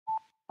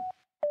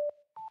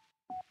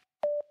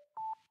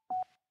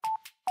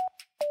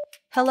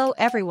Hello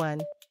everyone!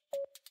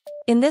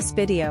 In this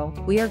video,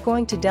 we are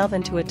going to delve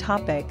into a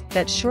topic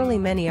that surely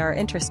many are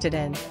interested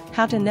in: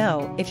 how to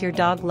know if your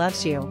dog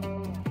loves you.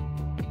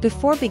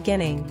 Before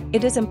beginning,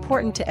 it is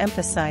important to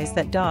emphasize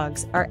that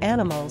dogs are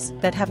animals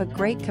that have a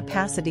great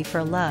capacity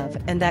for love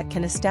and that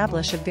can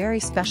establish a very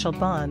special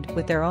bond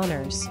with their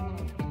owners.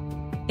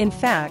 In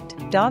fact,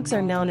 dogs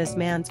are known as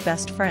man's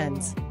best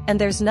friends, and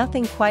there's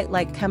nothing quite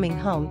like coming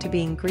home to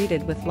being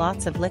greeted with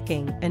lots of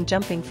licking and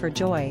jumping for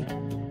joy.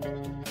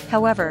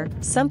 However,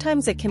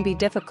 sometimes it can be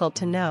difficult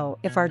to know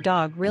if our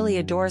dog really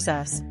adores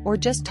us or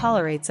just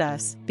tolerates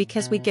us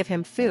because we give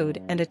him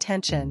food and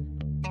attention.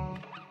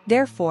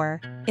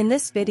 Therefore, in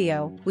this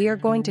video, we are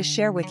going to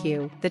share with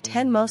you the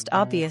 10 most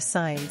obvious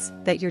signs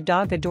that your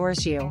dog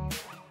adores you.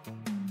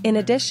 In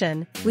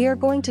addition, we are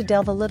going to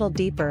delve a little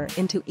deeper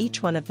into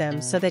each one of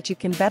them so that you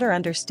can better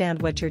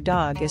understand what your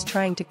dog is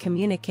trying to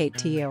communicate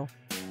to you.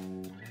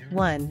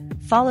 1.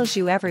 Follows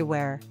you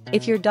everywhere.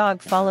 If your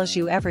dog follows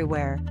you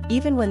everywhere,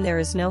 even when there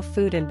is no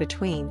food in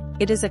between,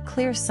 it is a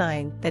clear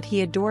sign that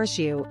he adores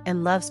you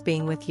and loves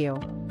being with you.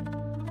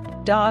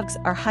 Dogs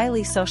are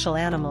highly social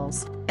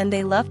animals, and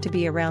they love to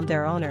be around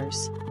their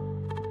owners.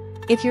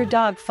 If your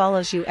dog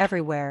follows you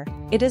everywhere,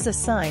 it is a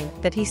sign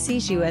that he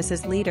sees you as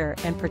his leader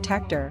and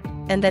protector,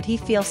 and that he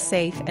feels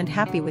safe and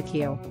happy with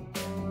you.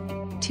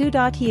 2.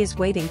 He is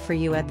waiting for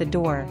you at the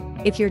door.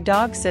 If your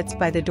dog sits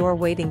by the door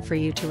waiting for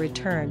you to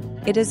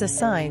return, it is a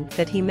sign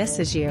that he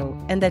misses you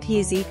and that he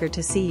is eager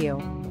to see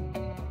you.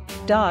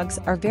 Dogs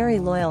are very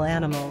loyal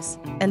animals,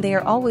 and they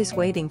are always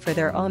waiting for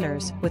their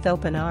owners with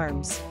open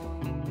arms.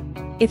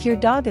 If your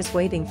dog is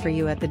waiting for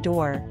you at the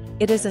door,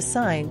 it is a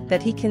sign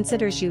that he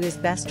considers you his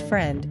best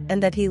friend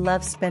and that he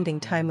loves spending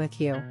time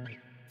with you.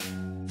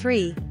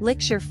 3.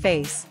 Licks your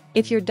face.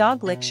 If your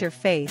dog licks your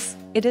face,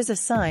 it is a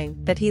sign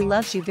that he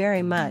loves you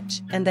very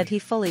much and that he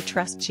fully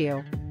trusts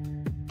you.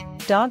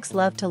 Dogs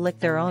love to lick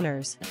their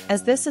owners,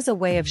 as this is a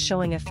way of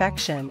showing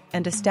affection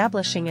and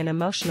establishing an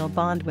emotional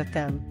bond with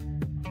them.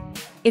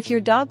 If your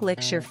dog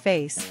licks your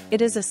face,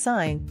 it is a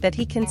sign that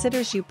he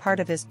considers you part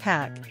of his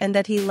pack and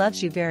that he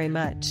loves you very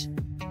much.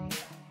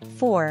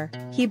 4.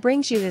 He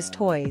brings you his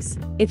toys.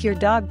 If your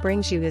dog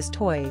brings you his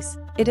toys,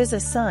 it is a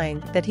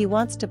sign that he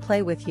wants to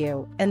play with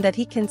you and that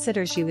he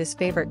considers you his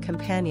favorite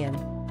companion.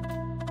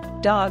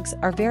 Dogs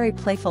are very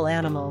playful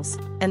animals,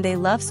 and they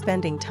love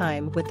spending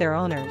time with their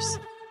owners.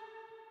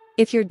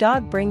 If your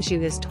dog brings you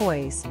his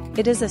toys,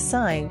 it is a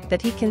sign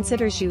that he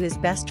considers you his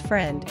best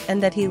friend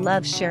and that he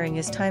loves sharing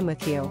his time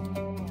with you.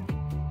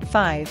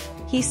 5.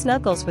 He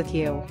snuggles with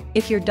you.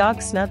 If your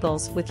dog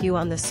snuggles with you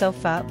on the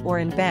sofa or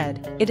in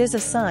bed, it is a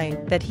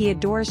sign that he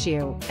adores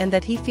you and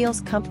that he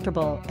feels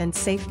comfortable and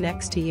safe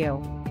next to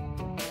you.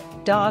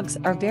 Dogs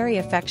are very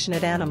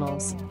affectionate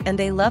animals, and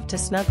they love to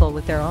snuggle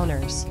with their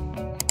owners.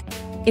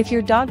 If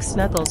your dog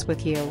snuggles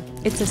with you,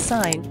 it's a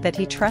sign that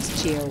he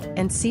trusts you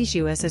and sees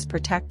you as his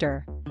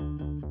protector.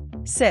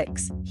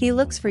 6. He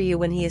looks for you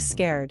when he is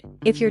scared.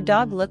 If your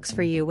dog looks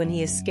for you when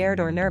he is scared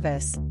or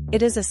nervous,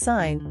 it is a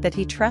sign that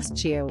he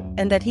trusts you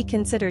and that he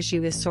considers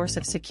you his source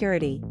of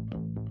security.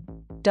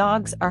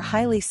 Dogs are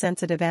highly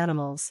sensitive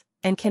animals,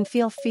 and can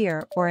feel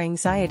fear or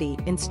anxiety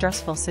in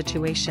stressful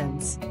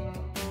situations.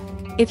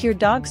 If your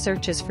dog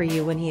searches for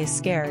you when he is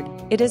scared,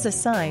 it is a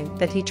sign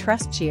that he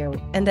trusts you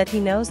and that he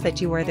knows that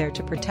you are there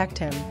to protect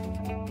him.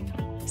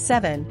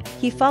 7.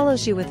 He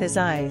follows you with his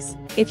eyes.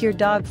 If your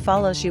dog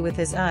follows you with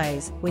his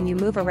eyes when you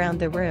move around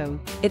the room,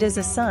 it is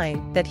a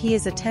sign that he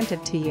is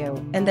attentive to you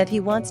and that he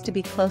wants to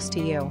be close to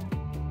you.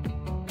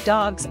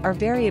 Dogs are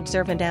very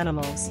observant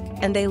animals,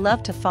 and they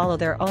love to follow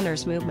their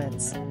owner's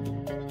movements.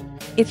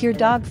 If your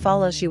dog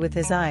follows you with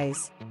his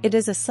eyes, it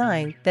is a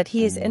sign that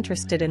he is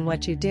interested in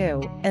what you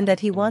do and that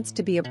he wants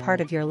to be a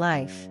part of your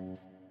life.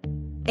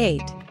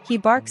 8. He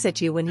barks at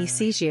you when he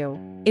sees you.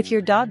 If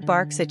your dog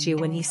barks at you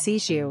when he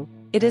sees you,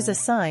 it is a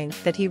sign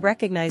that he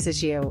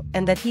recognizes you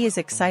and that he is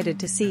excited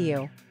to see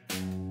you.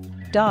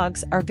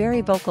 Dogs are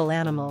very vocal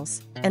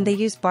animals, and they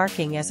use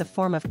barking as a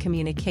form of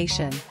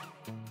communication.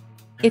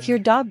 If your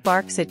dog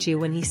barks at you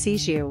when he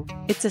sees you,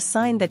 it's a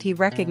sign that he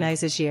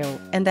recognizes you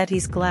and that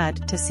he's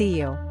glad to see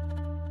you.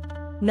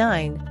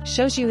 9.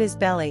 Shows you his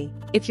belly.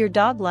 If your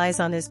dog lies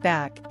on his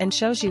back and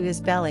shows you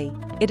his belly,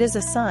 it is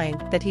a sign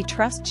that he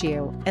trusts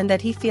you and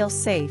that he feels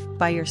safe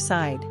by your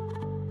side.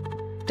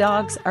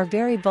 Dogs are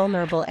very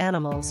vulnerable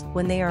animals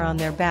when they are on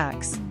their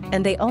backs,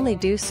 and they only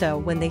do so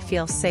when they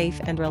feel safe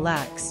and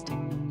relaxed.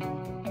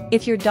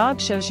 If your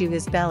dog shows you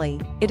his belly,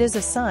 it is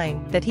a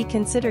sign that he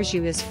considers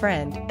you his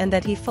friend and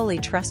that he fully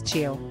trusts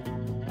you.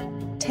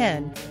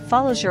 10.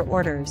 Follows your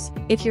orders.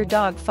 If your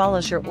dog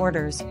follows your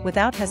orders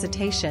without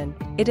hesitation,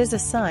 it is a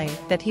sign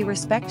that he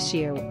respects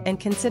you and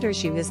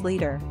considers you his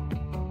leader.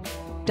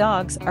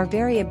 Dogs are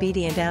very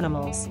obedient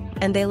animals,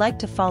 and they like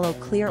to follow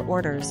clear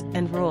orders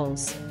and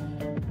rules.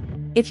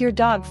 If your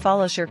dog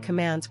follows your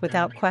commands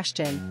without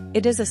question,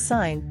 it is a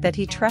sign that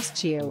he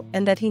trusts you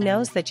and that he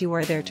knows that you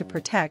are there to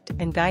protect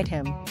and guide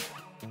him.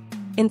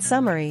 In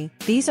summary,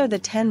 these are the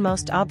 10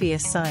 most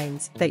obvious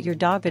signs that your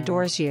dog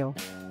adores you.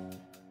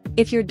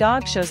 If your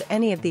dog shows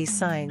any of these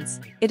signs,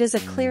 it is a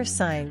clear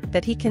sign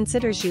that he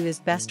considers you his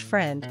best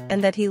friend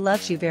and that he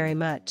loves you very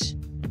much.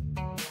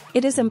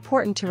 It is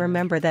important to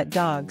remember that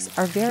dogs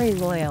are very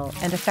loyal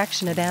and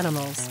affectionate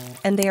animals,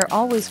 and they are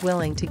always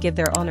willing to give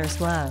their owners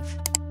love.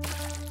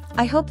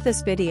 I hope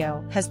this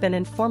video has been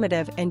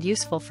informative and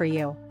useful for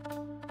you.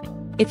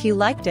 If you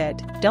liked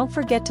it, don't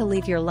forget to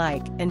leave your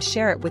like and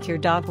share it with your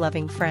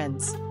dog-loving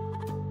friends.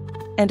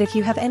 And if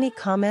you have any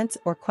comments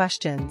or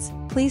questions,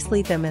 please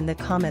leave them in the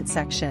comment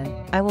section.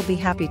 I will be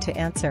happy to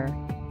answer.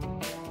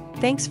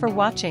 Thanks for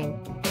watching.